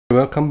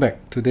Welcome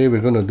back. Today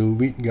we're going to do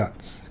weed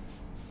guards.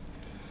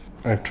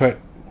 I've tried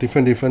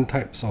different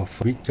types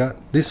of weed guard.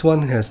 This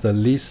one has the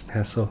least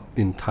hassle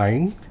in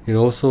tying. It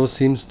also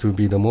seems to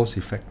be the most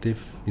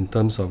effective in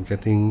terms of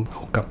getting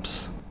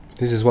hookups.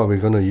 This is what we're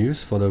going to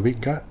use for the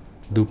weed guard.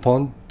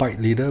 DuPont bite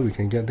leader, we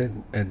can get that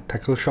at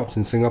tackle shops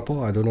in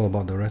Singapore. I don't know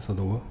about the rest of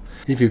the world.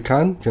 If you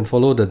can't, you can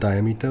follow the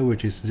diameter,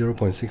 which is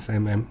 0.6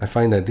 mm. I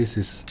find that this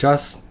is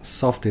just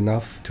soft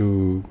enough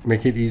to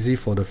make it easy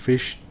for the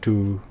fish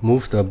to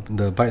move the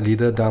bite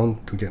leader down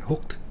to get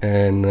hooked,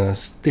 and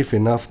stiff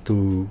enough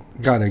to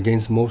guard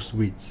against most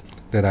weeds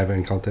that I've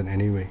encountered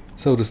anyway.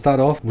 So to start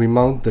off, we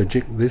mount the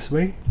jig this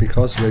way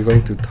because we're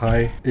going to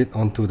tie it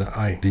onto the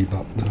eye.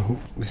 Debob the hook.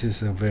 This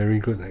is a very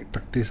good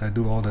practice I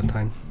do all the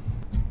time,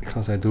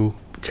 because I do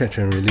catch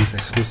and release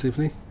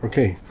exclusively.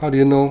 Okay, how do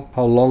you know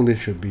how long this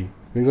should be?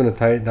 We're going to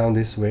tie it down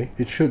this way.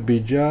 It should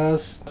be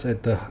just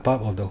at the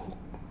barb of the hook,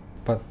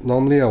 but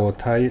normally I will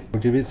tie it,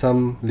 I'll give it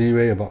some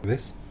leeway about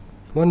this.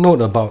 One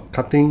note about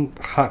cutting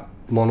hard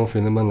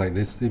monofilament like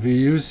this: if you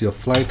use your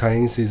fly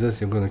tying scissors,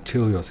 you're going to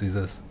kill your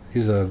scissors.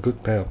 Use a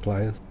good pair of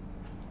pliers.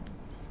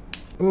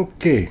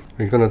 Okay,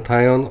 we're going to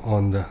tie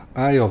on the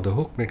eye of the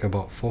hook, make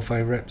about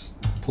 4-5 reps,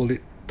 pull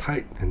it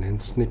tight and then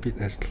snip it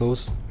as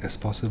close as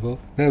possible.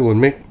 That will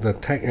make the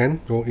tag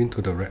end go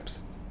into the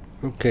reps.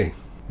 Okay,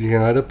 you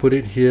can either put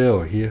it here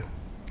or here.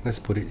 Let's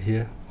put it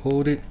here.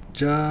 Hold it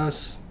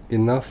just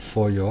enough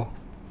for your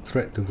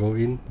thread to go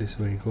in. This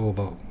way, go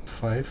about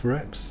 5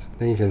 reps.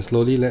 Then you can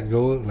slowly let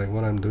go like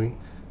what I'm doing.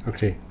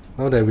 Okay,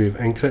 now that we've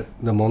anchored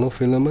the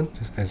monofilament,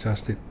 just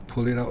adjust it.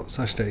 Pull it out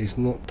such that it's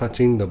not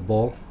touching the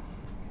ball.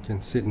 It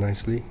can sit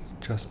nicely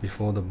just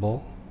before the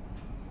ball.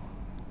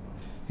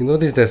 You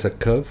notice there's a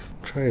curve.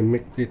 Try and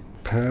make it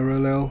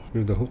parallel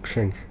with the hook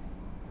shank.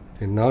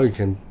 And now you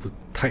can put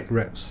tight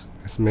wraps,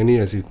 as many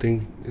as you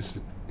think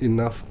is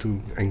enough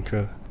to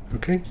anchor.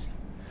 Okay?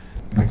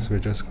 Next we're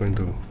just going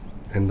to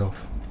end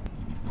off.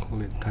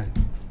 Hold it tight.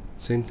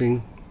 Same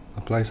thing,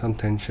 apply some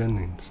tension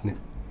and snip.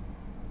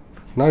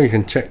 Now you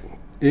can check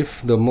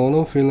if the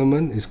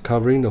monofilament is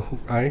covering the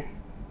hook eye.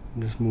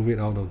 Just move it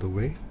out of the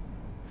way.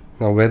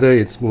 Now whether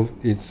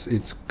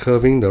it's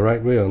curving the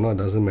right way or not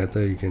doesn't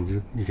matter. You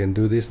can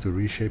do this to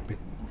reshape it.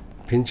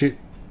 Pinch it,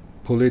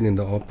 pull it in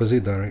the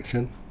opposite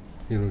direction,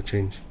 it will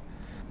change.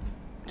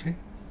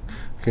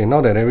 Okay, now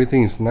that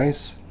everything is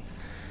nice,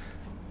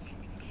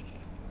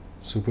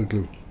 super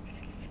glue.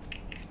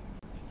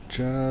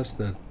 Just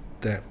a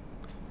dab.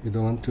 You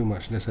don't want too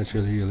much. That's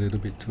actually a little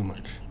bit too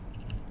much.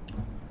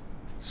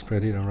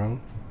 Spread it around,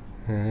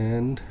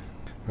 and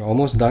we're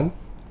almost done.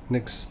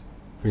 Next,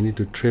 we need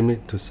to trim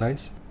it to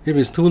size. If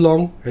it's too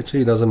long,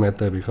 actually it doesn't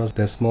matter, because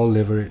there's more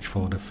leverage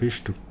for the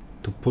fish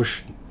to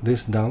push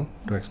this down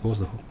to expose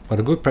the hook. But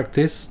a good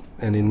practice,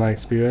 and in my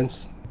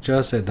experience,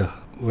 just at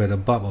where the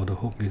barb of the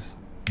hook is.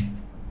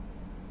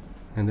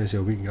 And there's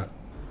your weed guard.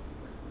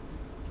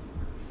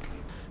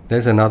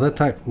 There's another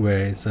type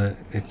where it's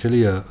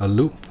actually a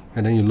loop,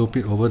 and then you loop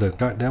it over the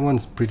guard. That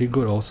one's pretty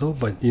good also,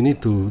 but you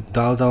need to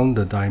dial down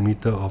the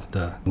diameter of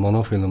the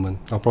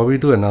monofilament. I'll probably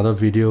do another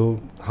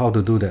video how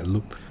to do that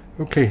loop.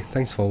 Okay,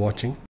 thanks for watching.